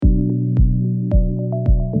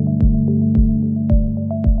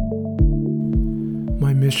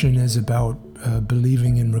mission is about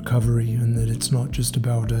believing in recovery, and that it's not just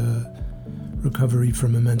about recovery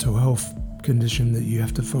from a mental health condition, that you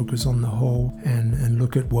have to focus on the whole and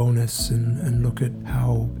look at wellness and look at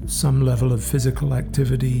how some level of physical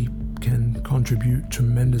activity can contribute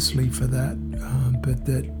tremendously for that, but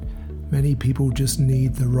that many people just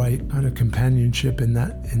need the right kind of companionship in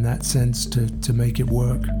that sense to make it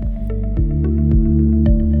work.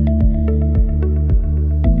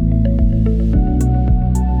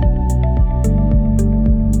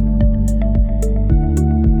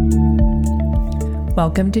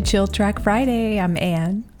 Welcome to Chill Track Friday. I'm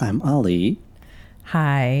Anne. I'm Ali.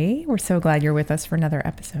 Hi. We're so glad you're with us for another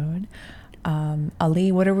episode.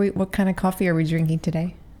 Ali, what kind of coffee are we drinking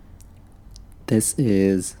today? This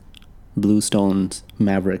is Bluestone's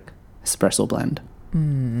Maverick Espresso Blend.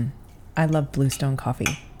 I love Bluestone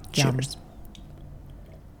coffee. Cheers.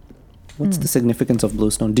 What's the significance of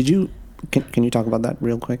Bluestone? Can you talk about that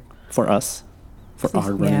real quick for us, for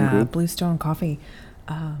our running group? Yeah, Bluestone coffee.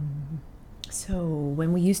 So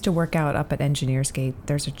when we used to work out up at Engineers Gate,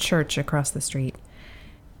 there's a church across the street,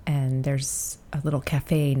 and there's a little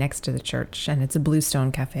cafe next to the church, and it's a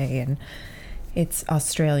Bluestone cafe, and it's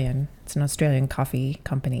Australian. It's an Australian coffee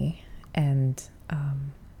company, and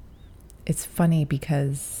it's funny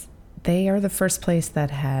because they are the first place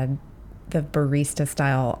that had the barista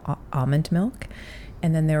style almond milk,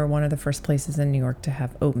 and then they were one of the first places in New York to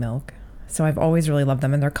have oat milk. So I've always really loved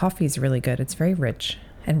them, and their coffee is really good. It's very rich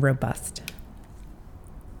and robust.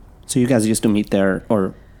 So you guys used to meet there,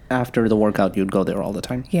 or after the workout, you'd go there all the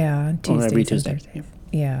time? Yeah, Tuesdays, or every Tuesday.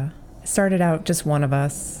 Yeah. Started out just one of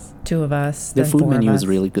us, two of us, Their then food four menu of is us.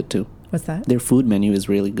 really good too. What's that? Their food menu is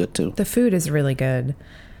really good too. The food is really good.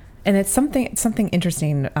 And it's something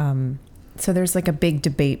interesting. So there's like a big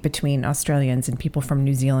debate between Australians and people from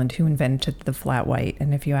New Zealand who invented the flat white.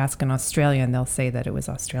 And if you ask an Australian, they'll say that it was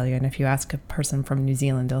Australia. And if you ask a person from New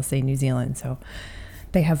Zealand, they'll say New Zealand. So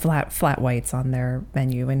they have flat whites on their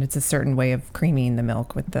menu, and it's a certain way of creaming the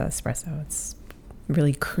milk with the espresso. It's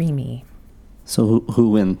really creamy. So who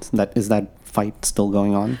wins? Is that fight still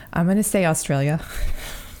going on? I'm going to say Australia.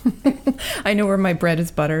 I know where my bread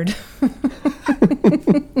is buttered.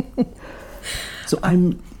 So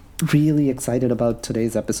I'm really excited about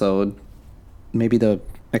today's episode. Maybe the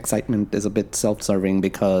excitement is a bit self-serving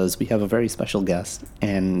because we have a very special guest,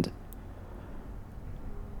 and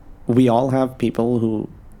we all have people who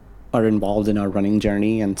are involved in our running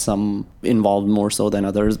journey, and some involved more so than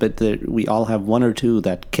others, but we all have one or two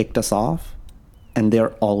that kicked us off, and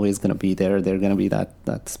they're always going to be there. They're going to be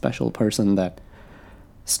that special person that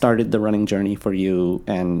started the running journey for you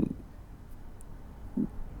and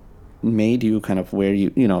made you kind of where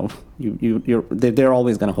they're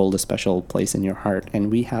always going to hold a special place in your heart. And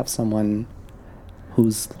we have someone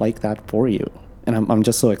who's like that for you, and I'm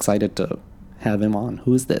just so excited to have him on.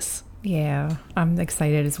 Who's this? Yeah, I'm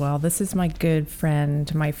excited as well. This is my good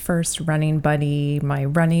friend, my first running buddy, my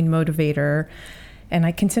running motivator, and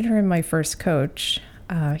I consider him my first coach.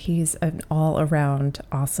 He's an all-around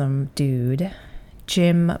awesome dude,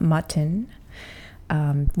 Jim Mutton.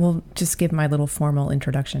 We'll just give my little formal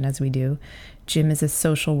introduction as we do. Jim is a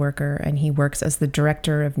social worker, and he works as the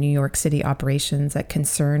director of New York City operations at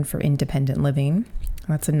Concern for Independent Living.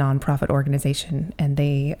 That's a nonprofit organization, and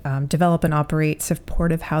they develop and operate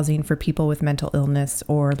supportive housing for people with mental illness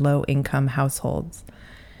or low-income households.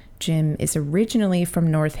 Jim is originally from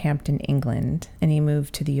Northampton, England, and he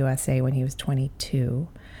moved to the USA when he was 22.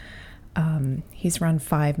 He's run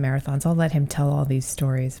 5 marathons. I'll let him tell all these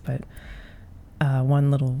stories, but one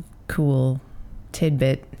little cool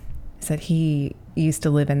tidbit is that he used to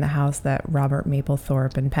live in the house that Robert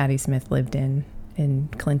Mapplethorpe and Patti Smith lived in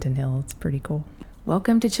Clinton Hill. It's pretty cool.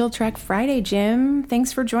 Welcome to Chill Track Friday, Jim.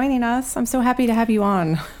 Thanks for joining us. I'm so happy to have you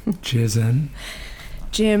on. Cheers, Anne.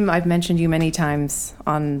 Jim, I've mentioned you many times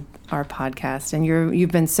on our podcast, and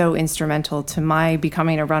you've been so instrumental to my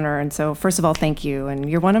becoming a runner. And so, first of all, thank you. And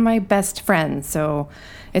you're one of my best friends, so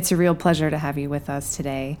it's a real pleasure to have you with us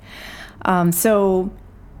today. So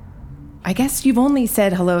I guess you've only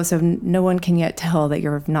said hello, so no one can yet tell that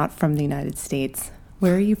you're not from the United States.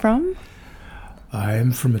 Where are you from? I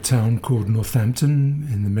am from a town called Northampton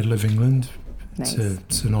in the middle of England. Nice.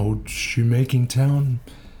 It's an old shoemaking town,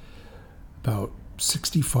 about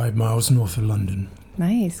 65 miles north of London.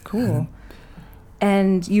 Nice, cool.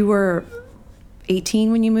 And you were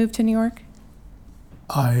 18 when you moved to New York?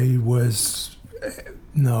 I was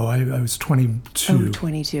 22. Oh,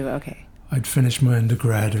 22, okay. I'd finished my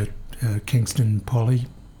undergrad at Kingston Poly,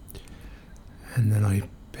 and then I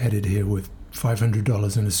headed here with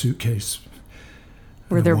 $500 in a suitcase.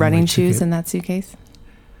 Were there running shoes in that suitcase?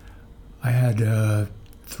 I had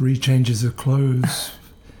 3 changes of clothes,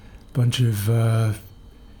 bunch of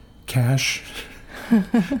cash.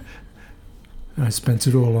 I spent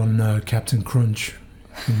it all on Captain Crunch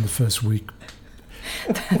in the first week.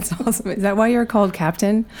 That's awesome. Is that why you're called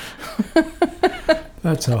Captain?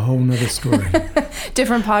 That's a whole nother story.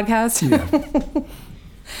 Different podcast? Yeah.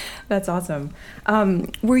 That's awesome.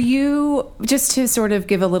 Were you, just to sort of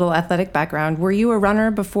give a little athletic background, were you a runner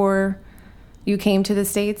before you came to the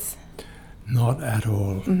States? Not at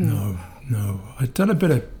all. Mm-hmm. No. I'd done a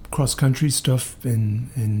bit of cross-country stuff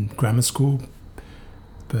in grammar school,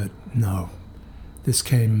 but no. This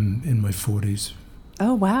came in my 40s.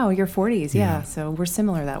 Oh, wow. Your 40s. Yeah. So we're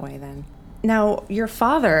similar that way then. Now, your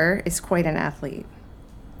father is quite an athlete.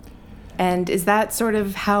 And is that sort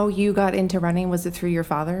of how you got into running? Was it through your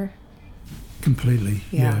father? Completely.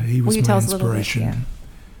 Yeah. He was my inspiration.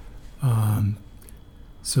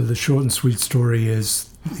 So the short and sweet story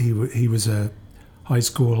is he was a high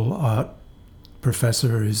school art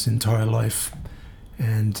professor his entire life,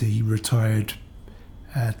 and he retired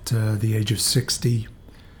at the age of 60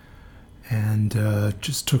 and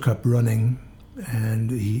just took up running.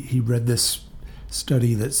 And he read this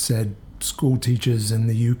study that said school teachers in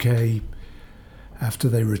the UK, after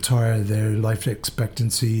they retire, their life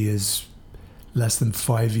expectancy is less than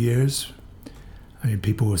 5 years. I mean,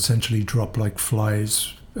 people essentially drop like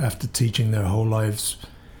flies after teaching their whole lives,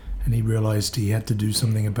 and he realized he had to do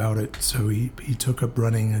something about it. So he took up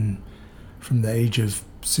running, and from the age of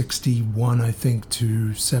 61, I think,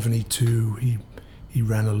 to 72, he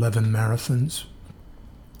ran 11 marathons.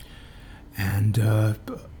 And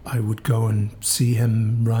I would go and see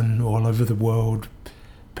him run all over the world,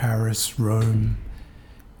 Paris, Rome.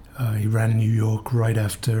 He ran New York right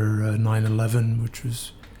after 9/11, which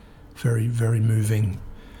was very, very moving.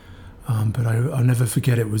 But I'll never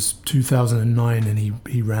forget, it was 2009, and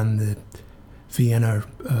he ran the Vienna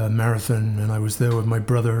Marathon, and I was there with my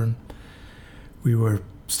brother, and we were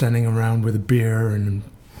standing around with a beer and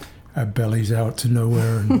our bellies out to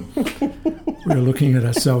nowhere, and we were looking at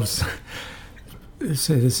ourselves.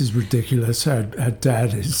 Say, this is ridiculous. Our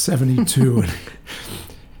dad is 72, and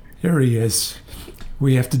here he is.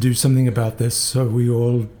 We have to do something about this. So we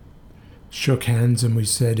all shook hands and we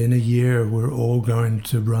said, in a year, we're all going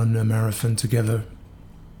to run a marathon together.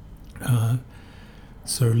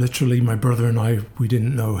 So literally, my brother and I, we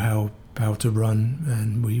didn't know how to run,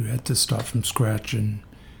 and we had to start from scratch. And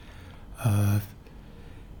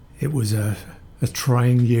it was a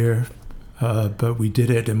trying year. But we did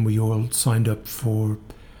it, and we all signed up for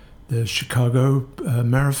the Chicago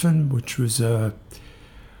Marathon, which was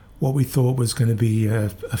what we thought was going to be a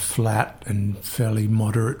flat and fairly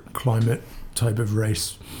moderate climate type of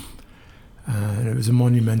race. And it was a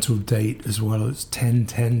monumental date as well. It was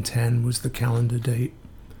 10-10-10 was the calendar date.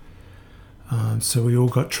 So we all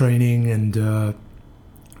got training, and a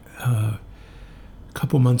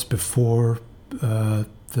couple months before the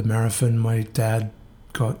marathon, my dad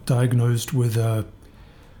got diagnosed with a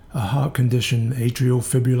heart condition, atrial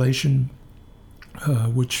fibrillation,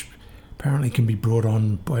 which apparently can be brought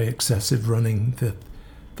on by excessive running. The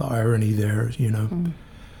irony there, you know.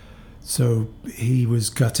 So he was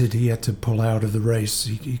gutted. He had to pull out of the race.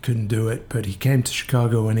 He couldn't do it, but he came to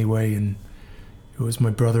Chicago anyway, and it was my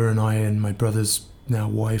brother and I and my brother's now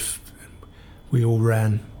wife. We all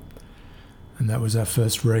ran, and that was our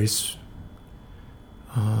first race.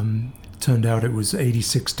 Turned out it was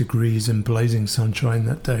 86 degrees and blazing sunshine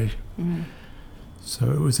that day.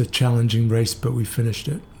 So it was a challenging race, but we finished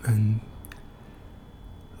it. And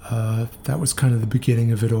that was kind of the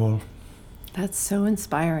beginning of it all. That's so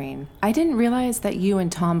inspiring. I didn't realize that you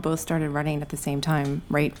and Tom both started running at the same time,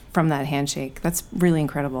 right from that handshake. That's really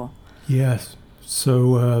incredible. Yes.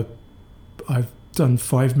 So I've done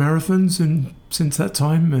 5 marathons since that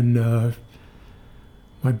time, and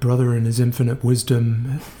my brother, in his infinite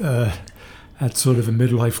wisdom, had sort of a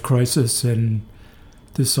midlife crisis and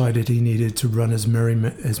decided he needed to run as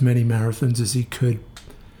many marathons as he could.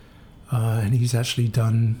 And he's actually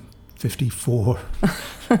done 54.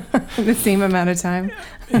 The same amount of time?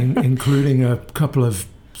 Including a couple of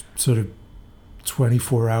sort of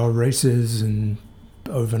 24-hour races and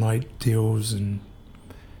overnight deals. And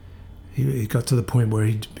he got to the point where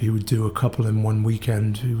he would do a couple in one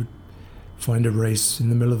weekend. He would find a race in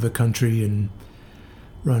the middle of the country and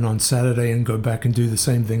run on Saturday and go back and do the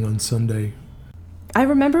same thing on Sunday. I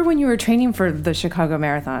remember when you were training for the Chicago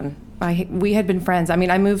Marathon. We had been friends. I mean,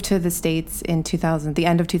 I moved to the States in the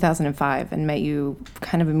end of 2005, and met you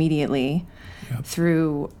kind of immediately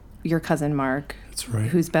through your cousin Mark. That's right.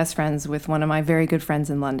 Who's best friends with one of my very good friends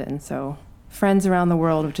in London. So friends around the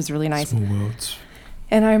world, which is really nice. Small worlds.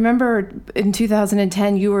 And I remember in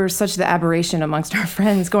 2010, you were such the aberration amongst our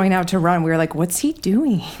friends going out to run. We were like, what's he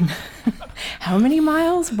doing? How many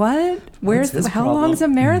miles? What? How long's a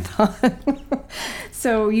marathon?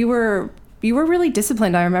 So you were really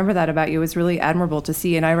disciplined. I remember that about you. It was really admirable to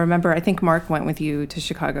see. And I remember, I think Mark went with you to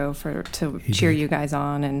Chicago to cheer you guys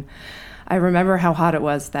on. And I remember how hot it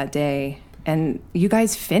was that day. And you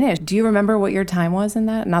guys finished. Do you remember what your time was in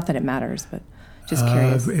that? Not that it matters, but just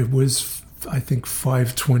curious. It was, I think,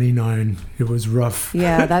 5:29. It was rough.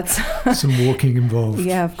 Yeah, that's... Some walking involved.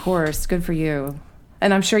 Yeah, of course. Good for you.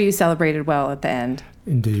 And I'm sure you celebrated well at the end.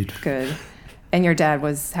 Indeed. Good. And your dad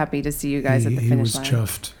was happy to see you guys at the finish line. He was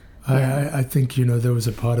chuffed. Yeah. I think, there was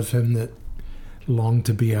a part of him that longed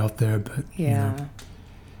to be out there, but,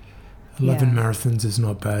 11 marathons is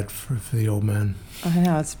not bad for the old man. I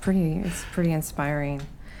know, it's pretty inspiring.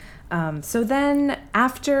 So then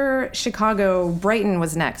after Chicago, Brighton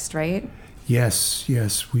was next, right? Yes.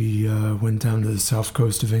 We went down to the south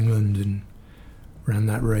coast of England and ran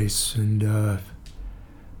that race, and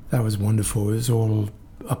that was wonderful. It was all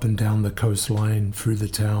up and down the coastline, through the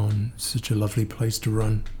town. Such a lovely place to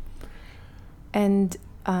run. And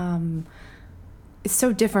it's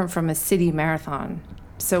so different from a city marathon.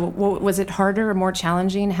 So was it harder or more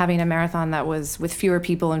challenging having a marathon that was with fewer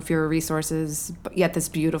people and fewer resources, but yet this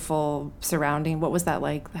beautiful surrounding? What was that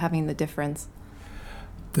like, having the difference?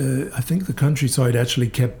 I think the countryside actually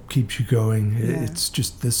keeps you going. Yeah. It's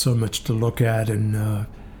just, there's so much to look at, and a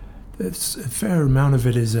fair amount of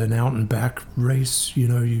it is an out and back race.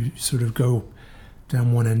 You sort of go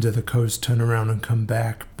down one end of the coast, turn around and come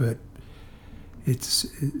back, but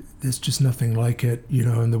there's just nothing like it,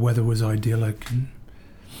 and the weather was idyllic. And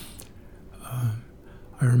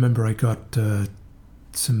I remember I got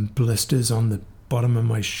some blisters on the bottom of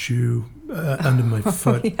my shoe, under my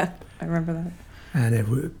foot. Yeah, I remember that. And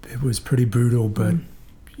it was pretty brutal, but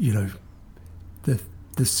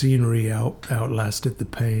the scenery outlasted the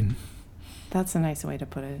pain. That's a nice way to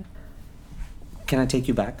put it. Can I take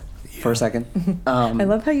you back for a second? I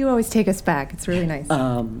love how you always take us back. It's really nice.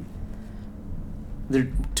 There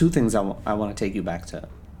are two things I want to take you back to.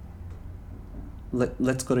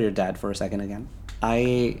 Let's go to your dad for a second again.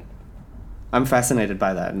 I'm fascinated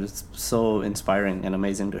by that, and it's so inspiring and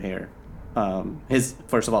amazing to hear.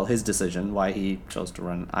 First of all, his decision, why he chose to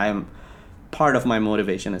run. Part of my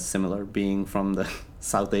motivation is similar, being from the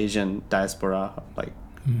South Asian diaspora. Like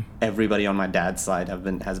everybody on my dad's side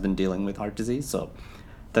has been dealing with heart disease, so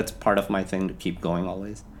that's part of my thing to keep going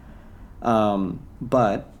always.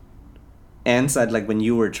 But Anne said, like, when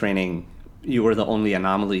you were training, you were the only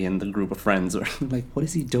anomaly in the group of friends. Or like, what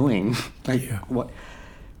is he doing? Like, what?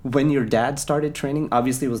 When your dad started training,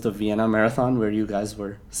 obviously it was the Vienna Marathon where you guys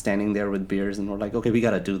were standing there with beers and were like, okay, we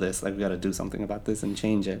got to do this. Like, we got to do something about this and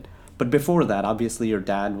change it. But before that, obviously your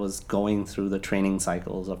dad was going through the training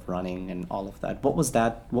cycles of running and all of that. What was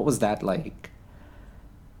that like?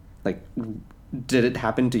 Like, did it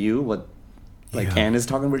happen to you? Anne is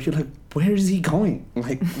talking about, you're like, where is he going?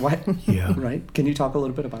 Like, what? Yeah. Right? Can you talk a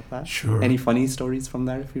little bit about that? Sure. Any funny stories from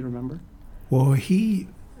that, if you remember? Well, he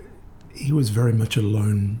was very much a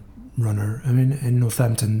lone runner. I mean, in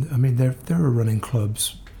Northampton, there are running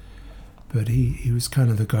clubs, but he was kind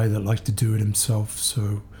of the guy that liked to do it himself.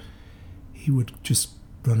 So he would just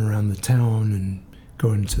run around the town and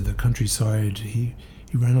go into the countryside. He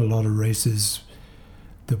ran a lot of races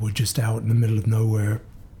that were just out in the middle of nowhere,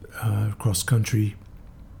 cross country,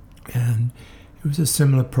 and it was a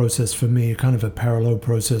similar process for me, a kind of a parallel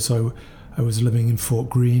process. I was living in Fort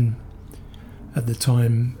Greene at the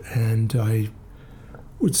time, and I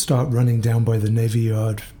would start running down by the Navy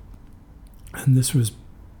Yard, and this was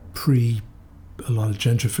pre a lot of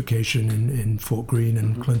gentrification in Fort Greene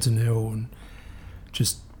and Clinton Hill, and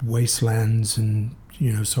just wastelands, and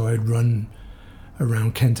so I'd run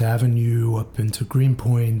around Kent Avenue up into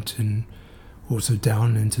Greenpoint and also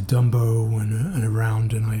down into Dumbo and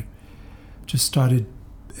around, and I just started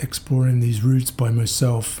exploring these routes by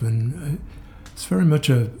myself, and it's very much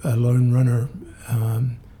a lone runner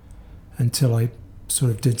until I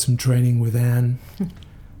sort of did some training with Anne.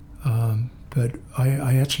 But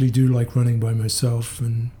I actually do like running by myself,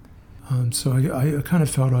 and so I kind of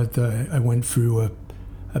felt I went through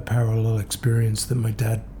a parallel experience that my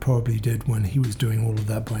dad probably did when he was doing all of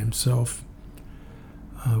that by himself.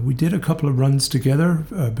 We did a couple of runs together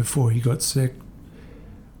before he got sick,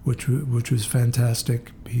 which was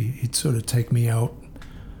fantastic. He'd sort of take me out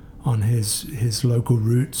on his local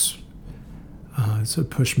routes, so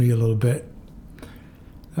push me a little bit.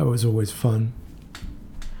 That was always fun.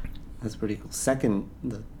 That's pretty cool.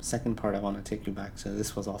 The second part I want to take you back to,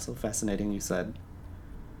 this was also fascinating. You said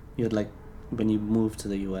you had like when you moved to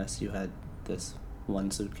the U.S., you had this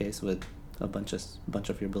one suitcase with a bunch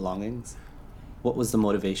of your belongings. What was the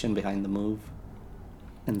motivation behind the move,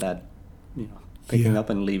 and that, picking up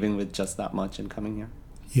and leaving with just that much and coming here?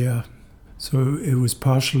 Yeah, so it was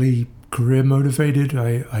partially career motivated.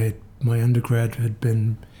 My undergrad had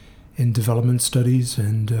been in development studies,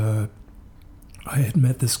 and I had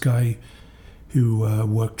met this guy who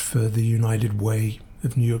worked for the United Way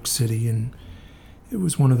of New York City, and it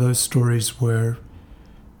was one of those stories where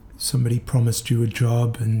somebody promised you a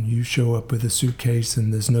job and you show up with a suitcase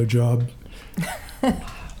and there's no job.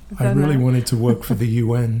 I really wanted to work for the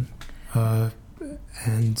UN,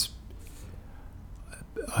 and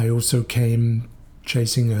I also came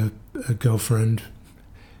chasing a girlfriend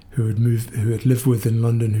who had lived with in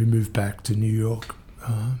London, who moved back to New York.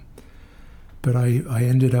 But I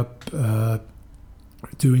ended up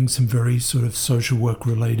doing some very sort of social work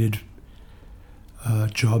related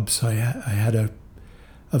jobs. I had a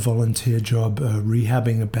volunteer job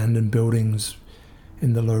rehabbing abandoned buildings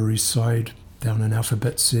in the Lower East Side down in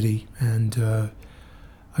Alphabet City, and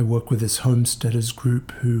I worked with this homesteaders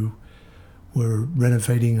group who were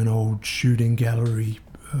renovating an old shooting gallery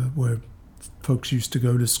where folks used to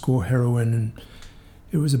go to score heroin, and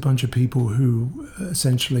it was a bunch of people who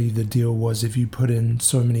essentially the deal was if you put in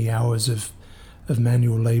so many hours of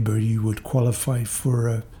manual labor, you would qualify for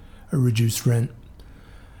a reduced rent.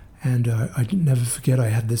 And I never forget, I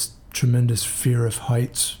had this tremendous fear of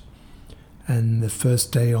heights. And the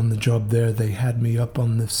first day on the job there, they had me up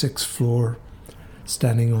on the 6th floor,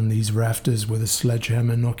 standing on these rafters with a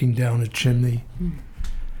sledgehammer knocking down a chimney.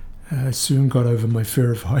 I soon got over my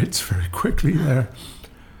fear of heights very quickly there.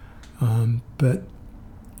 But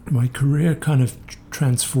my career kind of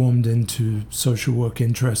transformed into social work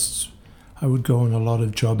interests. I would go on a lot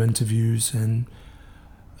of job interviews, and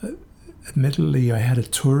admittedly, I had a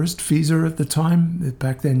tourist visa at the time.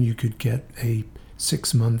 Back then, you could get a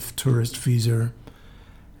 6-month tourist visa,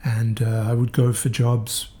 and I would go for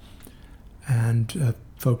jobs, and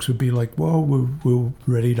folks would be like, well, we're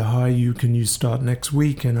ready to hire you. Can you start next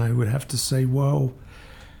week? And I would have to say, well,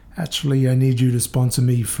 actually, I need you to sponsor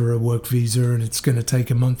me for a work visa, and it's going to take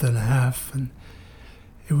a month and a half. And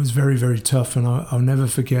it was very, very tough, and I'll never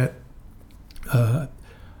forget,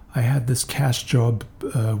 I had this cash job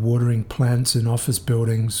watering plants in office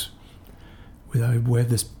buildings. I wear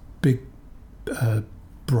this big,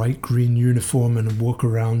 bright green uniform and walk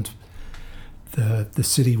around the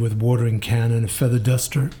city with watering can and a feather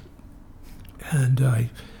duster. And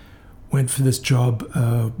I went for this job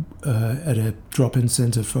at a drop-in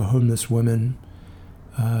center for homeless women.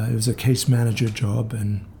 It was a case manager job,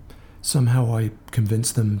 and somehow I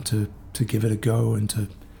convinced them to give it a go and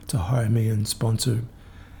to hire me and sponsor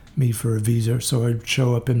me for a visa. So I'd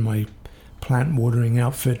show up in my plant watering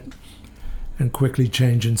outfit and quickly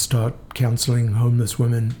change and start counseling homeless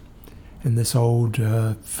women in this old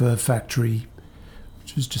fur factory,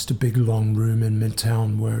 which was just a big long room in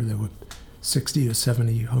Midtown where there were 60 or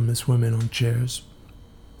 70 homeless women on chairs.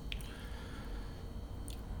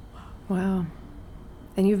 Wow.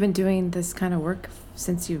 And you've been doing this kind of work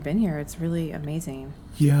since you've been here. It's really amazing.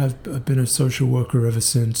 Yeah, I've been a social worker ever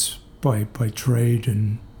since, by trade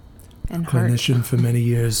and clinician for many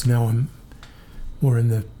years. Now I'm more in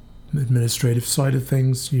the administrative side of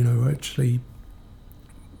things, actually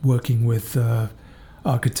working with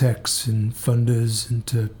architects and funders and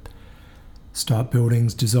to start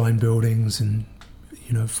buildings, design buildings, and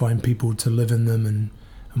find people to live in them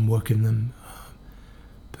and work in them.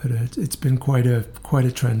 But it's been quite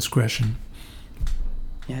a transgression.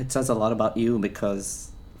 Yeah, it says a lot about you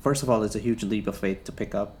because, first of all, it's a huge leap of faith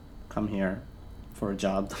to come here for a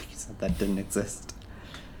job, like you said, that didn't exist.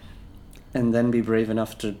 And then be brave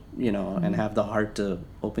enough to, and have the heart to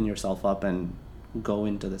open yourself up and go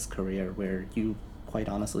into this career where you, quite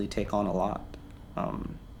honestly, take on a lot.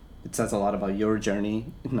 It says a lot about your journey,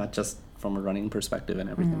 not just from a running perspective and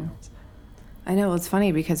everything else. I know, it's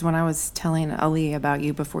funny because when I was telling Ali about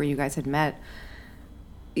you before you guys had met,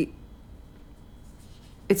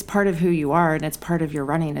 it's part of who you are, and it's part of your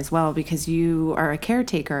running as well, because you are a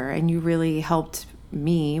caretaker and you really helped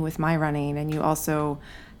me with my running, and you also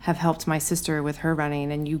have helped my sister with her running,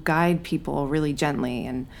 and you guide people really gently,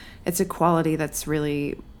 and it's a quality that's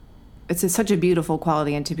really, such a beautiful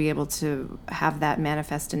quality, and to be able to have that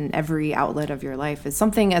manifest in every outlet of your life is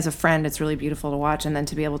something, as a friend, it's really beautiful to watch, and then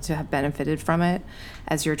to be able to have benefited from it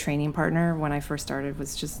as your training partner when I first started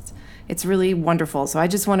was just, it's really wonderful. So I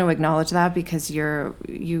just want to acknowledge that, because you're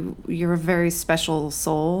a very special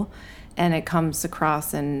soul, and it comes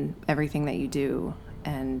across in everything that you do.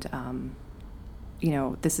 And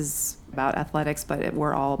this is about athletics, but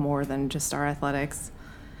we're all more than just our athletics.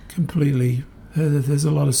 Completely. There's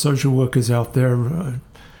a lot of social workers out there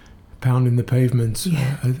pounding the pavements.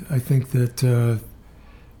 Yeah. I think that,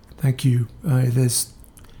 thank you. There's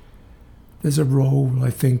a role, I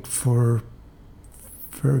think, for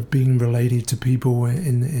being related to people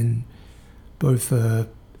in both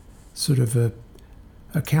sort of a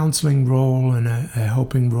counseling role and a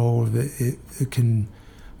helping role. That it can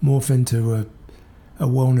morph into a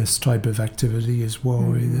wellness type of activity as well.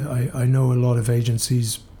 Mm-hmm. I know a lot of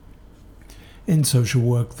agencies in social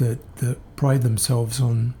work that pride themselves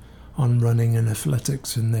on running and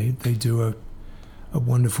athletics, and they do a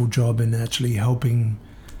wonderful job in actually helping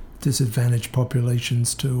disadvantaged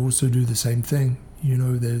populations to also do the same thing.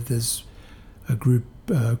 There's a group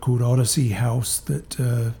called Odyssey House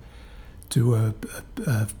that do a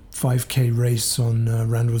 5K race on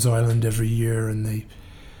Randall's Island every year, and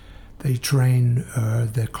they train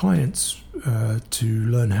their clients to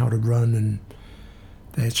learn how to run, and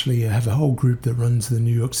they actually have a whole group that runs the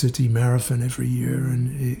New York City Marathon every year,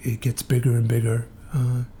 and it gets bigger and bigger.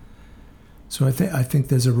 So I think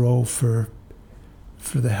there's a role for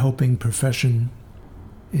the helping profession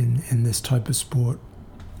in this type of sport.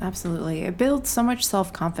 Absolutely. It builds so much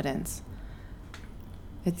self-confidence.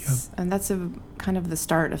 And that's kind of the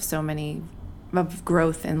start of so many of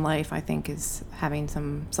growth in life, I think, is having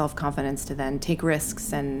some self-confidence to then take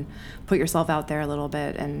risks and put yourself out there a little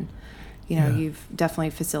bit. And, you've definitely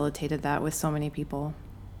facilitated that with so many people.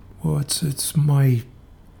 Well, it's my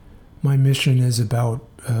mission is about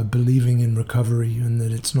believing in recovery, and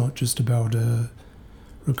that it's not just about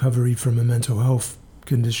recovery from a mental health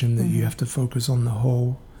condition, that you have to focus on the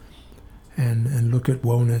whole and look at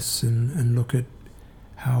wellness and look at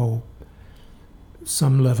how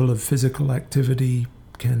some level of physical activity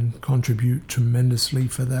can contribute tremendously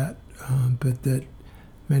for that, but that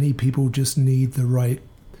many people just need the right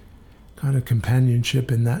kind of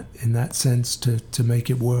companionship in that sense to make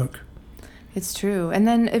it work. It's true. And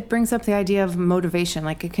then it brings up the idea of motivation.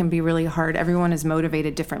 Like, it can be really hard. Everyone is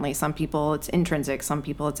motivated differently. Some people it's intrinsic, some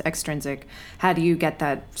people it's extrinsic. How do you get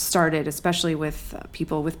that started, especially with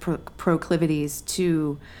people with proclivities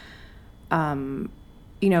to,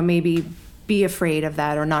 maybe be afraid of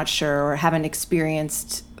that or not sure or haven't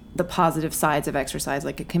experienced the positive sides of exercise?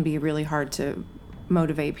 Like, it can be really hard to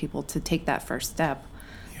motivate people to take that first step.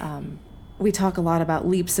 We talk a lot about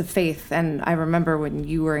leaps of faith, and I remember when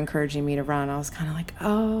you were encouraging me to run, I was kind of like,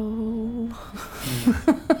 oh.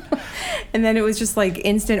 And then it was just like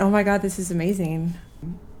instant, oh my God, this is amazing.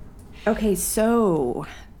 Okay, so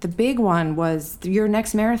the big one was your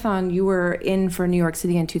next marathon. You were in for New York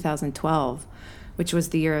City in 2012, which was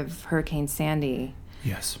the year of Hurricane Sandy.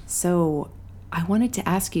 Yes. So I wanted to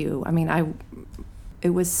ask you, it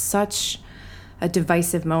was such a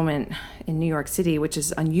divisive moment in New York City, which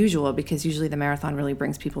is unusual because usually the marathon really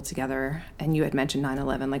brings people together. And you had mentioned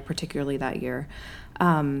 9/11, like particularly that year.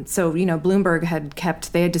 So, Bloomberg had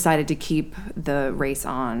decided to keep the race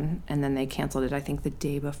on, and then they canceled it, I think, the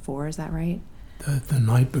day before. Is that right? The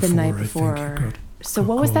night before. The night before. I think so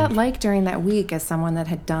what was that like during that week as someone that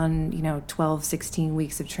had done, 12, 16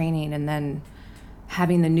 weeks of training, and then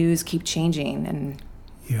having the news keep changing? And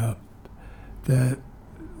yeah, that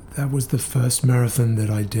was the first marathon that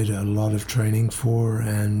I did a lot of training for,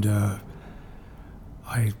 and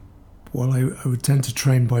I would tend to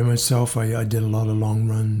train by myself. I did a lot of long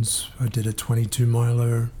runs. I did a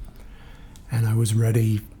 22-miler, and I was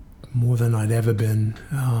ready more than I'd ever been.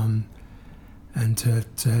 And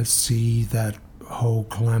to see that whole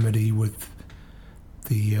calamity with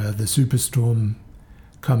the superstorm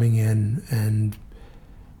coming in, and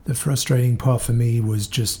the frustrating part for me was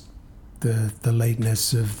just the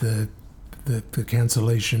lateness of the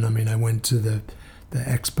cancellation. I went to the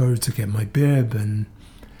expo to get my bib, and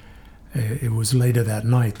it was later that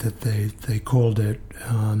night that they called it.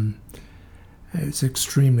 It's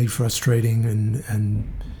extremely frustrating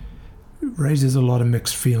and raises a lot of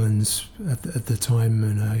mixed feelings at the time,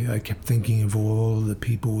 and I kept thinking of all the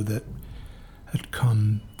people that had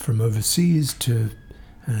come from overseas and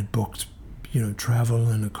had booked, travel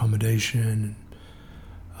and accommodation.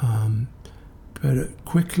 But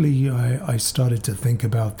quickly I started to think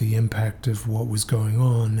about the impact of what was going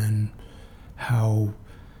on and how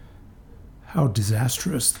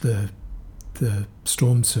disastrous the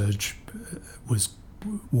storm surge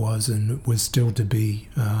was and was still to be.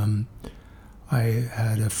 I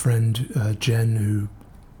had a friend, Jen, who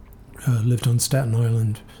lived on Staten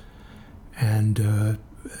Island and had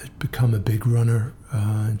become a big runner,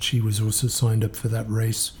 and she was also signed up for that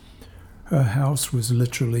race. Her house was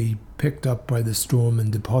literally picked up by the storm and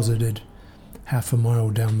deposited half a mile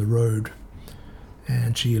down the road,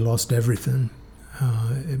 and she lost everything.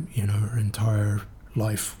 Her entire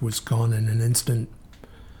life was gone in an instant.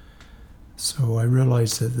 So I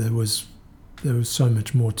realized that there was so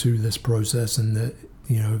much more to this process, and that,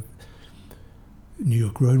 New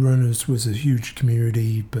York Roadrunners was a huge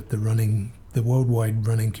community, but the worldwide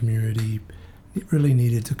running community, it really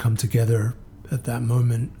needed to come together at that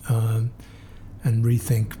moment and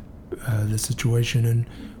rethink the situation. And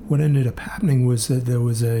what ended up happening was that there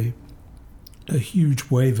was a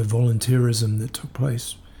huge wave of volunteerism that took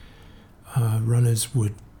place. Runners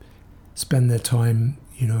would spend their time,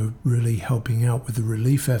 really helping out with the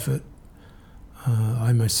relief effort.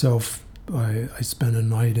 I myself, I spent a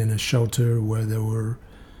night in a shelter where there were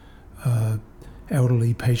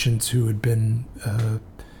elderly patients who had been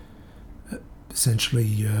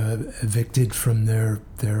essentially evicted from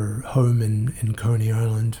their home in Coney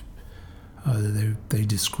Island. They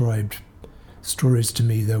described stories to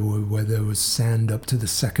me where there was sand up to the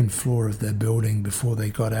second floor of their building before they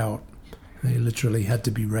got out. They literally had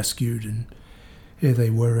to be rescued, and here they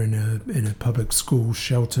were in a public school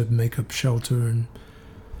shelter, make-up shelter, and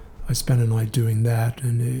I spent a night doing that,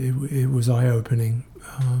 and it was eye-opening.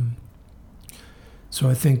 So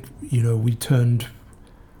I think, we turned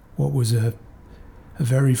what was a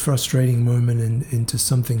very frustrating moment into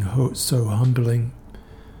something so humbling.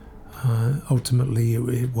 Ultimately,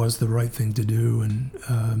 it was the right thing to do,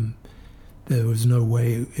 and there was no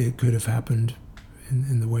way it could have happened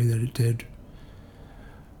in the way that it did.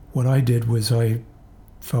 What I did was I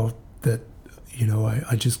felt that,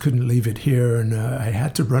 I just couldn't leave it here, and I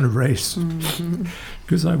had to run a race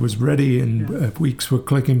because I was ready, and weeks were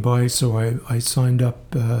clicking by, so I signed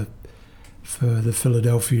up for the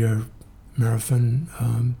Philadelphia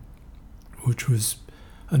Marathon, which was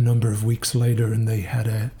a number of weeks later, and they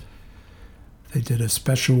did a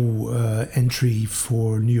special entry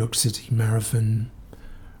for New York City Marathon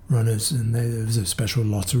runners, and there was a special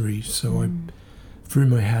lottery. So I threw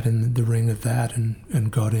my hat in the ring of that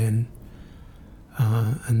and got in.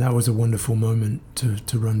 And that was a wonderful moment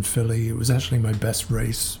to run Philly. It was actually my best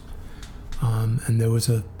race. And there was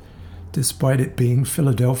despite it being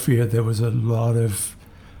Philadelphia, there was a lot of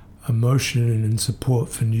emotion and support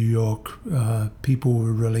for New York. People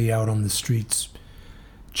were really out on the streets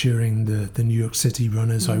cheering the New York City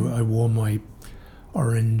runners. I wore my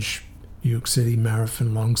orange New York City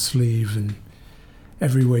Marathon long sleeve, and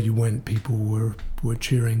everywhere you went, people were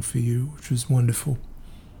cheering for you, which was wonderful.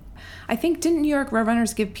 I think, didn't New York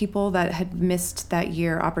Roadrunners give people that had missed that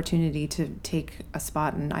year opportunity to take a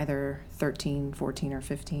spot in either 13, 14, or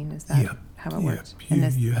 15? Is that how it worked?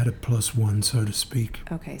 You had a +1, so to speak.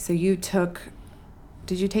 Okay, so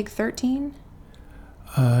did you take 13?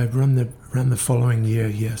 I ran the following year,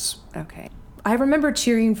 yes. Okay. I remember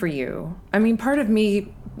cheering for you. I mean, part of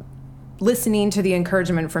me listening to the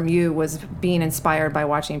encouragement from you was being inspired by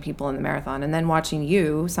watching people in the marathon, and then watching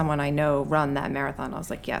you, someone I know, run that marathon. I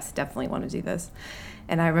was like, yes, definitely want to do this.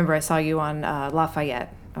 And I remember I saw you on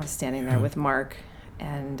Lafayette. I was standing there with Mark,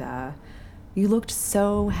 and you looked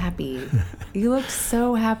so happy. You looked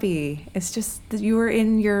so happy. It's just that you were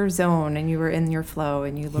in your zone and you were in your flow,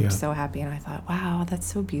 and you looked so happy. And I thought, wow, that's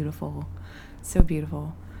so beautiful. So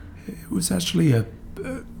beautiful. It was actually a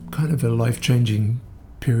kind of a life-changing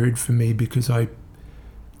period for me, because I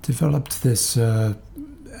developed this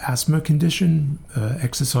asthma condition,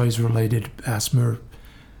 exercise-related asthma,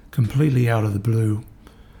 completely out of the blue.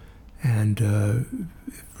 And it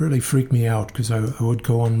really freaked me out, because I would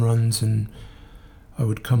go on runs and I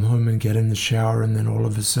would come home and get in the shower, and then all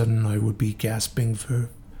of a sudden I would be gasping for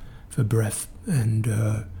breath.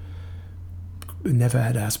 And never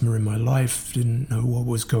had asthma in my life, didn't know what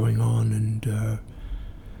was going on, and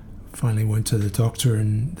finally went to the doctor,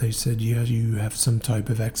 and they said, you have some type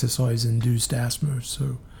of exercise-induced asthma.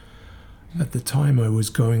 So at the time I was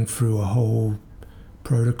going through a whole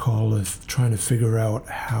protocol of trying to figure out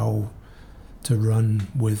how to run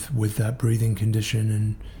with that breathing condition.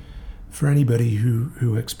 And for anybody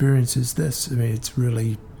who experiences this, I mean, it's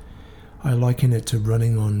really, I liken it to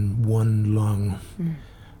running on one lung.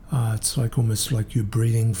 It's like almost like you're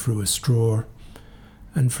breathing through a straw.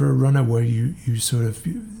 And for a runner where you sort of,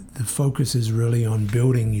 the focus is really on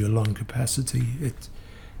building your lung capacity,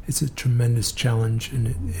 it's a tremendous challenge,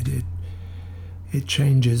 and it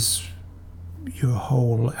changes your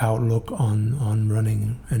whole outlook on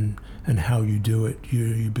running and how you do it.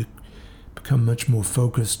 You become much more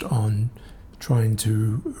focused on trying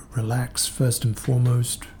to relax first and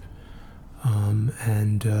foremost,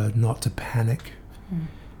 and not to panic.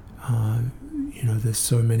 There's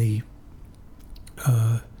so many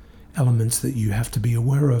elements that you have to be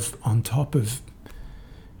aware of on top of,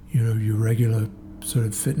 your regular sort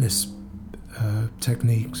of fitness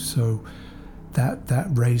techniques. So that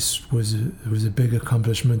race was a big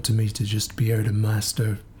accomplishment to me, to just be able to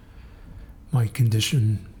master my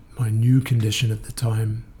new condition at the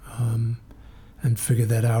time, and figure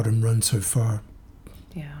that out and run so far.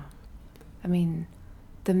 Yeah. I mean,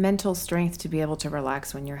 the mental strength to be able to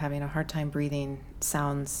relax when you're having a hard time breathing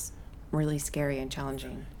sounds really scary and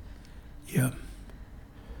challenging. Yeah.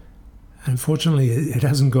 Unfortunately, it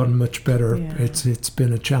hasn't gotten much better. Yeah. It's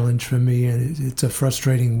been a challenge for me, and it's a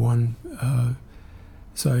frustrating one.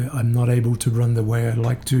 So I'm not able to run the way I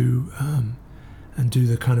like to, and do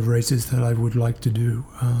the kind of races that I would like to do.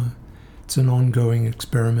 It's an ongoing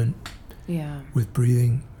experiment. Yeah. With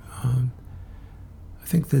breathing. I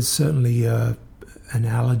think there's certainly an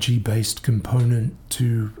allergy-based component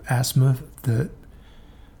to asthma that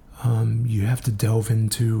you have to delve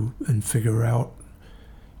into and figure out.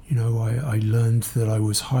 I learned that I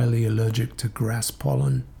was highly allergic to grass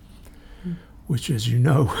pollen, which, as you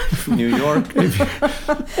know, New York,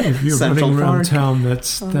 if you're Central running around Park. town,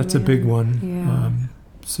 that's a big one. Yeah.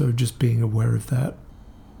 So just being aware of that.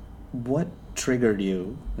 What triggered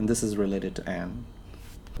you, and this is related to Anne,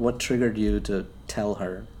 what triggered you to tell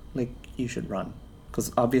her, like, you should run?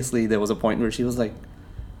 Because obviously there was a point where she was like,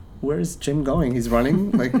 where's Jim going? He's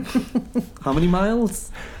running? Like, how many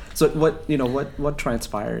miles? So what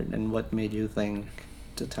transpired, and what made you think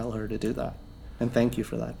to tell her to do that? And thank you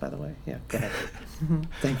for that, by the way. Yeah, go ahead.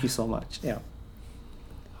 Thank you so much. Yeah.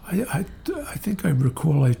 I think I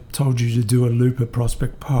recall I told you to do a loop at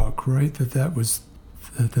Prospect Park, right? That was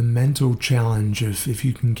the mental challenge of, if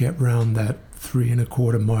you can get round that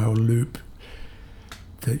 3.25 mile loop,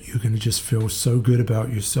 that you're going to just feel so good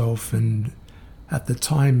about yourself. And at the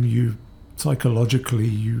time, psychologically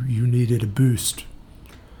you needed a boost.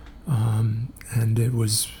 And it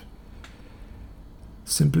was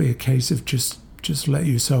simply a case of just let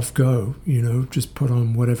yourself go, just put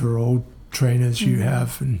on whatever old trainers you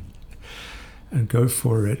have and go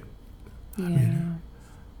for it. Yeah. I mean,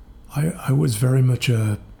 I was very much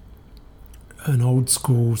an old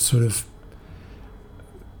school sort of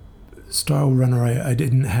style runner. I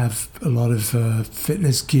didn't have a lot of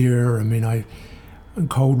fitness gear. I mean, on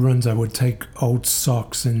cold runs I would take old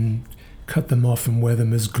socks and cut them off and wear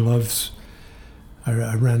them as gloves.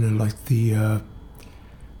 I ran in like the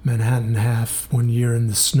Manhattan half one year in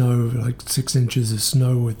the snow, like 6 inches of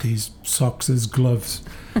snow, with these socks as gloves.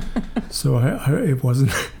 So it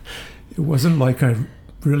wasn't like I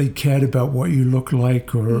really cared about what you looked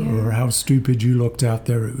like or how stupid you looked out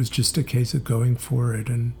there. It was just a case of going for it.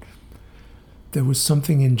 And there was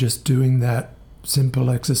something in just doing that simple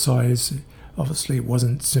exercise. Obviously it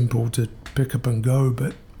wasn't simple to pick up and go,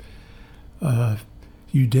 but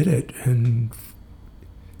you did it, and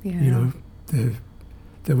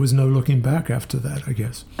there was no looking back after that, I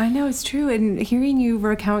guess. I know, it's true. And hearing you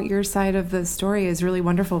recount your side of the story is really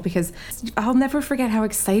wonderful, because I'll never forget how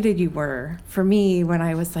excited you were for me when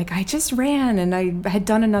I was like, I just ran and I had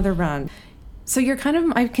done another run. So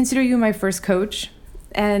I consider you my first coach,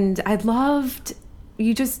 and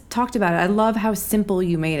you just talked about it. I love how simple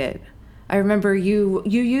you made it. I remember you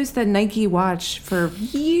used the Nike watch for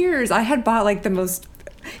years. I had bought like the most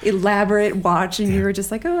elaborate watch, and you were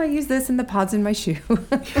just like, oh, I use this and the pod's in my shoe.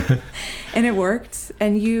 And it worked.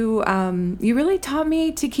 And you really taught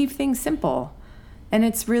me to keep things simple. And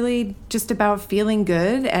it's really just about feeling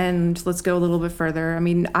good. And let's go a little bit further. I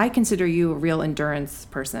mean, I consider you a real endurance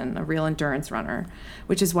person, a real endurance runner,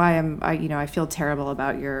 which is why I feel terrible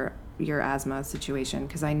about your asthma situation,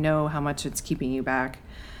 because I know how much it's keeping you back.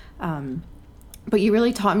 But you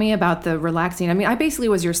really taught me about the relaxing. I mean, I basically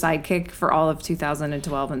was your sidekick for all of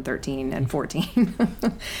 2012 and 13 and 14.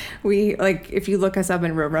 If you look us up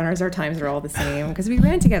in Road Runners, our times are all the same because we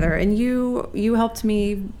ran together. And you helped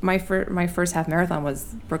me. My first half marathon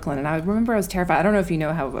was Brooklyn, and I remember I was terrified. I don't know if you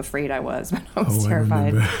know how afraid I was, but I was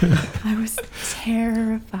terrified. I was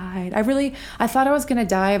terrified. I thought I was going to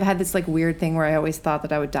die. I've had this like weird thing where I always thought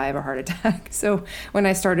that I would die of a heart attack. So when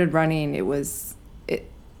I started running, it was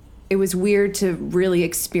weird to really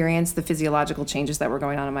experience the physiological changes that were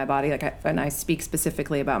going on in my body. And I speak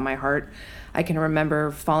specifically about my heart. I can remember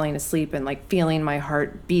falling asleep and like feeling my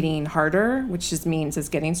heart beating harder, which just means it's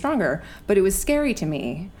getting stronger. But it was scary to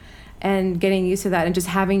me, and getting used to that, and just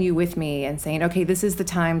having you with me and saying, okay, this is the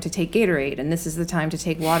time to take Gatorade and this is the time to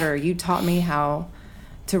take water. You taught me how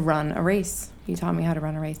to run a race.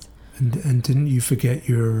 And didn't you forget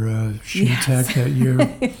your shoe tag that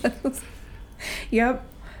year? Yes. Yep.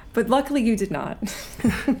 But luckily you did not.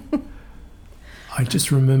 I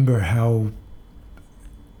just remember how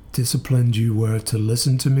disciplined you were to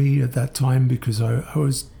listen to me at that time, because I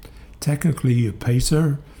was technically a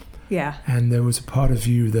pacer. Yeah. And there was a part of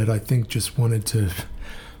you that I think just wanted to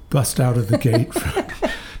bust out of the gate.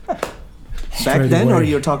 Back then, away. or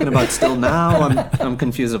you're talking about still now? I'm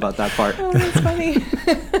confused about that part. Oh, that's funny.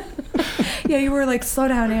 Yeah, you were like, slow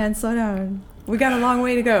down, Anne, slow down. We got a long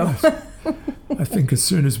way to go. I think as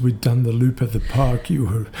soon as we'd done the loop at the park, you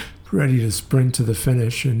were ready to sprint to the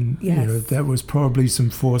finish. And, yes. you know, that was probably some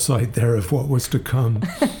foresight there of what was to come.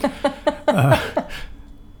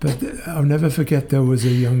 But I'll never forget, there was a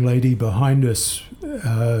young lady behind us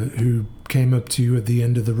who came up to you at the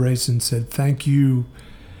end of the race and said, "Thank you.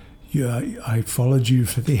 Yeah, I followed you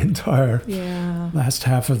for the entire last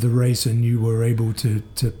half of the race, and you were able to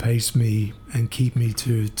pace me and keep me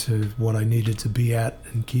to what I needed to be at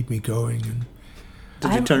and keep me going." And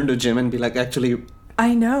did you turn to Jim and be like, actually,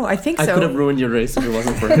 I know, I think so. I could have ruined your race if it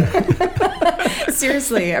wasn't for him.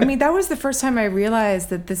 Seriously. I mean, that was the first time I realized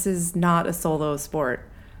that this is not a solo sport.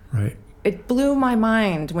 Right. It blew my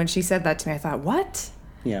mind when she said that to me. I thought, what?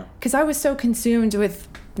 Yeah. Because I was so consumed with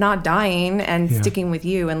not dying and sticking with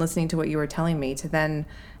you and listening to what you were telling me, to then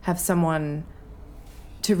have someone,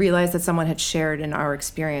 to realize that someone had shared in our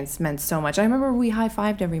experience meant so much. I remember we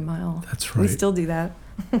high-fived every mile. That's right. We still do that.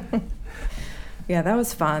 Yeah, that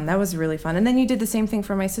was fun. That was really fun. And then you did the same thing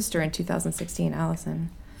for my sister in 2016, Allison.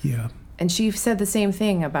 Yeah. And she said the same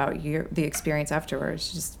thing about the experience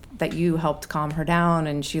afterwards, just that you helped calm her down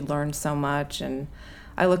and she learned so much. And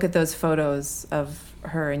I look at those photos of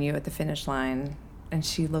her and you at the finish line, and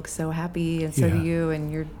she looks so happy, and so do you.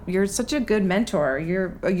 And you're such a good mentor.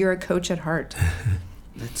 You're a coach at heart.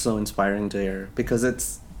 It's so inspiring to hear,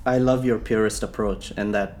 because I love your purist approach,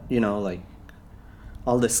 and that, you know, like,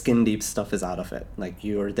 all the skin deep stuff is out of it. Like,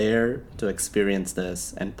 you're there to experience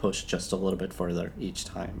this and push just a little bit further each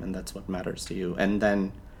time, and that's what matters to you. And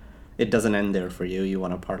then it doesn't end there for you. You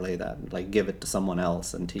want to parlay that, like, give it to someone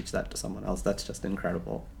else and teach that to someone else. That's just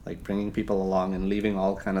incredible. Like, bringing people along and leaving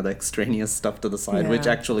all kind of the extraneous stuff to the side, which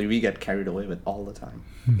actually we get carried away with all the time.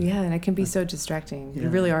 Yeah, and it can be so distracting. You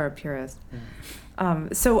really are a purist.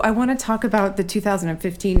 So I want to talk about the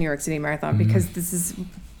 2015 New York City Marathon, because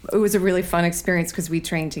it was a really fun experience, because we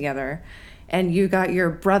trained together, and you got your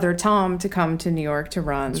brother Tom to come to New York to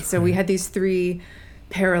run. That's so right. We had these 3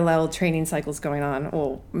 parallel training cycles going on.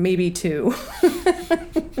 Well, maybe 2.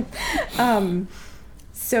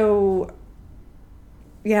 So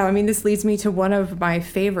yeah, I mean, this leads me to one of my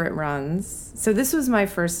favorite runs. So this was my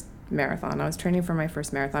first marathon. I was training for my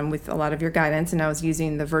first marathon with a lot of your guidance, and I was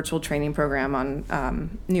using the virtual training program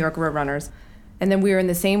on New York Road Runners. And then we were in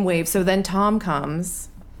the same wave. So then Tom comes.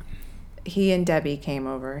 He and Debbie came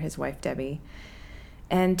over, his wife Debbie.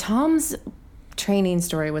 And Tom's training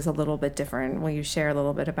story was a little bit different. Will you share a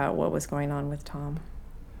little bit about what was going on with Tom?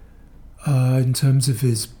 In terms of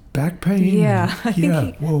his back pain?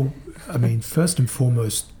 Yeah. Well, I mean, first and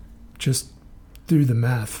foremost, just do the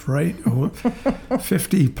math, right?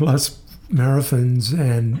 50 plus marathons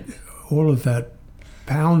and all of that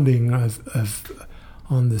pounding of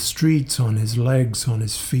on the streets, on his legs, on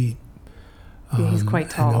his feet. He's quite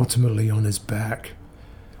tall. And ultimately on his back.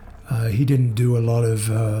 He didn't do a lot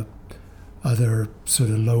of other sort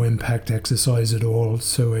of low-impact exercise at all,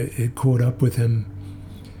 so it caught up with him.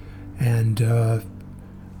 And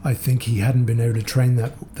I think he hadn't been able to train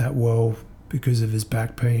that well because of his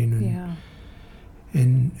back pain.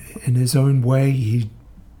 And in his own way, he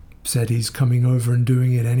said he's coming over and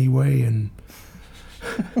doing it anyway. And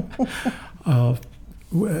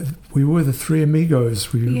we were the 3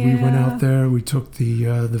 amigos. We went out there. We took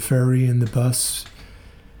the ferry and the bus.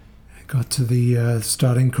 Got to the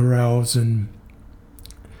starting corrals, and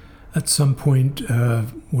at some point,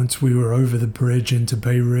 once we were over the bridge into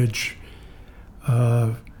Bay Ridge,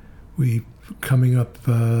 we coming up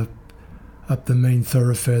the main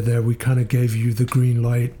thoroughfare there. We kind of gave you the green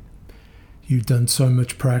light. You'd done so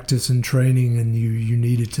much practice and training, and you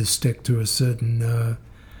needed to stick to a certain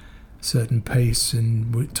pace.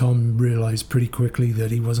 And Tom realized pretty quickly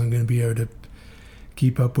that he wasn't going to be able to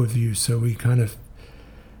keep up with you, so we kind of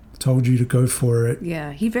told you to go for it.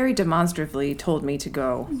 Yeah, he very demonstratively told me to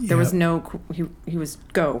go. There was no, he was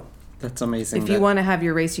go. That's amazing. If you want to have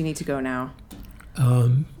your race, you need to go now.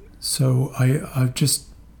 So I'll just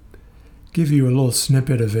give you a little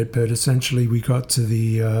snippet of it, but essentially we got to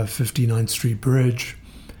the 59th Street Bridge,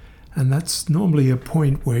 and that's normally a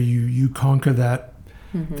point where you conquer that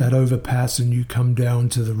overpass and you come down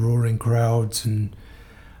to the roaring crowds. And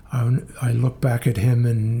I look back at him,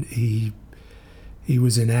 and he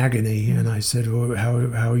was in agony, and I said, "Well, how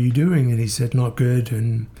are you doing?" And he said, "Not good."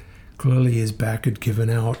 And clearly his back had given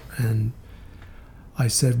out. And I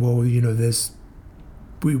said, well, we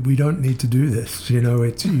don't need to do this.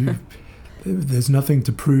 There's nothing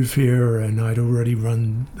to prove here, and I'd already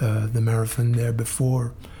run the marathon there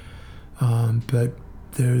before. But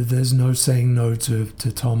there's no saying no to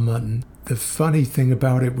Tom Mutton. The funny thing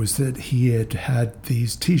about it was that he had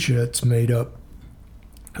these T-shirts made up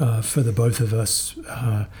for the both of us.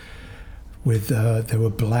 They were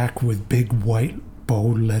black with big white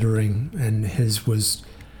bold lettering, and his was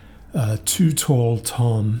Too Tall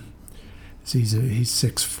Tom. He's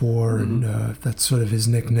 6'4", and that's sort of his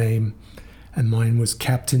nickname. And mine was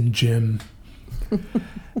Captain Jim.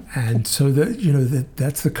 And so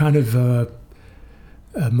that's the kind of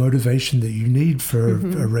motivation that you need for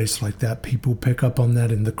a race like that. People pick up on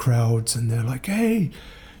that in the crowds, and they're like, "Hey,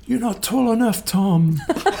 you're not tall enough, Tom."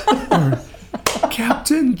 Or,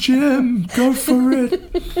 "Captain Jim, go for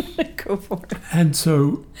it." Go for it. And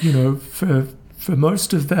so, for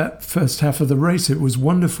most of that first half of the race, it was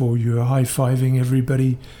wonderful. You were high-fiving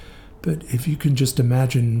everybody. But if you can just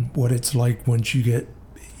imagine what it's like once you're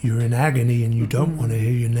in agony and you don't want to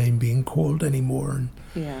hear your name being called anymore.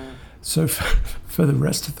 And so for the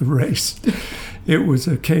rest of the race, it was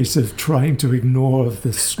a case of trying to ignore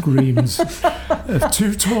the screams of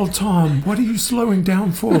 "Too Tall Tom, what are you slowing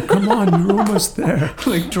down for? Come on, you're almost there."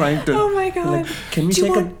 Like trying to... Oh my God. Like, can we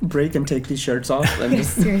take a break and take these shirts off? And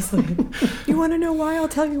just... Seriously. You want to know why? I'll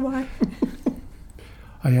tell you why.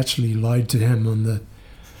 I actually lied to him on the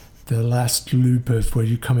last loop of where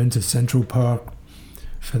you come into Central Park.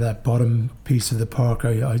 For that bottom piece of the park,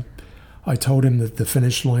 I told him that the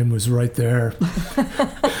finish line was right there.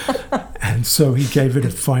 And so he gave it a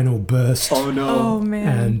final burst. Oh, no. Oh,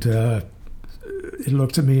 man. And he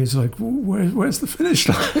looked at me, he's like, where's the finish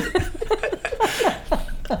line?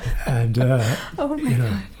 And, oh my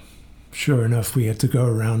God. Sure enough, we had to go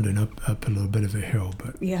around and up a little bit of a hill.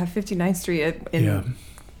 But 59th Street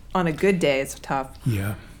on a good day is tough.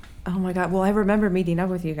 Yeah. Oh my God. Well, I remember meeting up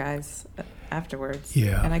with you guys afterwards.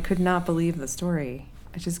 Yeah. And I could not believe the story.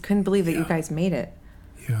 I just couldn't believe that you guys made it.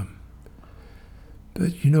 Yeah.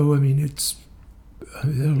 But, it's...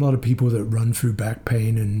 There are a lot of people that run through back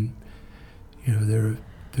pain, and, there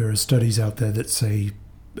are studies out there that say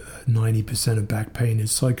 90% of back pain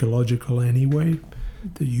is psychological anyway,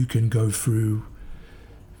 that you can go through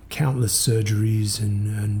countless surgeries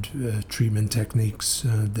and treatment techniques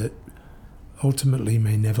that ultimately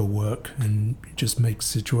may never work and just make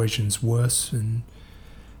situations worse. And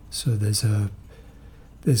so there's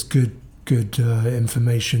good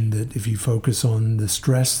information that if you focus on the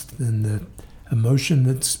stress and the emotion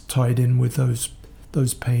that's tied in with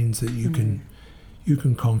those pains, that you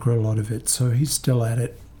can conquer a lot of it. So he's still at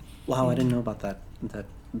it. Wow, I didn't know about that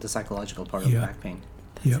the psychological part of back pain.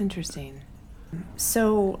 That's interesting.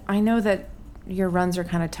 So I know that your runs are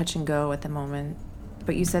kind of touch and go at the moment,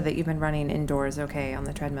 but you said that you've been running indoors on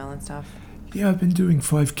the treadmill and stuff. Yeah, I've been doing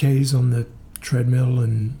 5Ks on the treadmill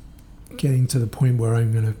and getting to the point where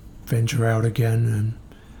I'm going to venture out again. And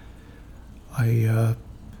I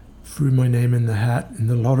threw my name in the hat in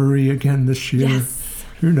the lottery again this year. Yes.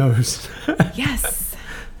 Who knows? Yes.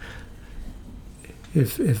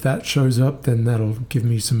 If that shows up, then that'll give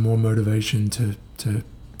me some more motivation to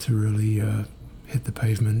really hit the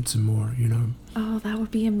pavement some more, Oh, that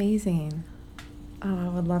would be amazing. Oh, I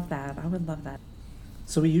would love that.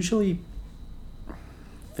 So we usually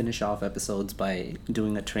finish off episodes by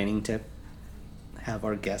doing a training tip. Have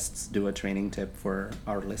our guests do a training tip for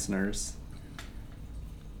our listeners.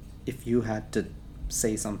 If you had to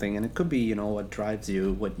say something, and it could be, what drives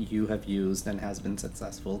you, what you have used and has been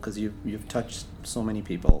successful, because you've touched so many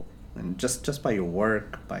people, and just by your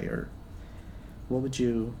work, what would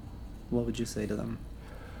you say to them?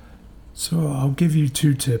 So I'll give you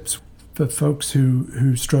 2 tips. For folks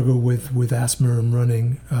who struggle with asthma and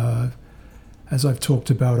running, as I've talked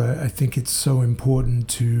about, I think it's so important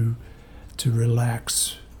to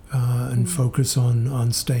relax and focus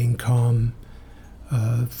on staying calm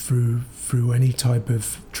through any type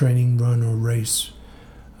of training, run, or race.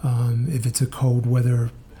 If it's a cold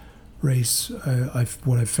weather race,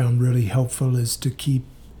 what I've found really helpful is to keep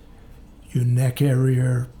your neck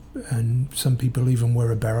area, and some people even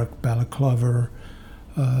wear a balaclava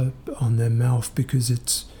on their mouth, because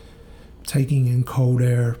it's taking in cold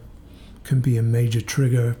air can be a major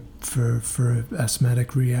trigger for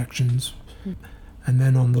asthmatic reactions. And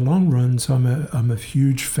then on the long runs, I'm a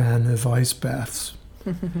huge fan of ice baths.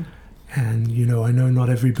 And I know not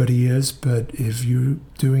everybody is, but if you're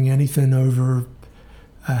doing anything over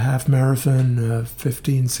a half marathon,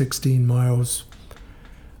 15, 16 miles,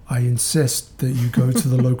 I insist that you go to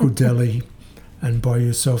the local deli and buy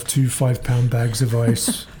yourself 2 5-pound bags of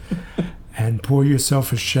ice and pour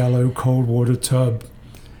yourself a shallow cold water tub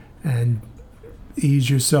and ease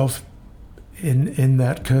yourself in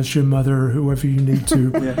that, curse your mother or whoever you need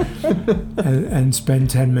to, and spend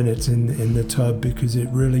 10 minutes in the tub, because it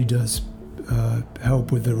really does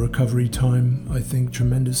help with the recovery time, I think,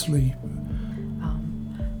 tremendously.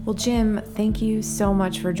 Well, Jim, thank you so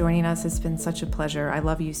much for joining us. It's been such a pleasure. I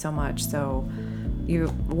love you so much. So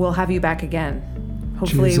we'll have you back again,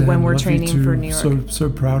 hopefully. Cheers, when Anne. we're Love training you too. for New York. So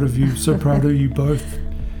proud of you. So proud of you both.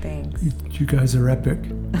 Thanks. You guys are epic.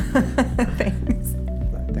 Thanks.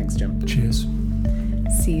 Thanks, Jim. Cheers.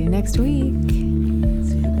 See you next week. See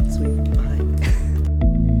you next week. Bye.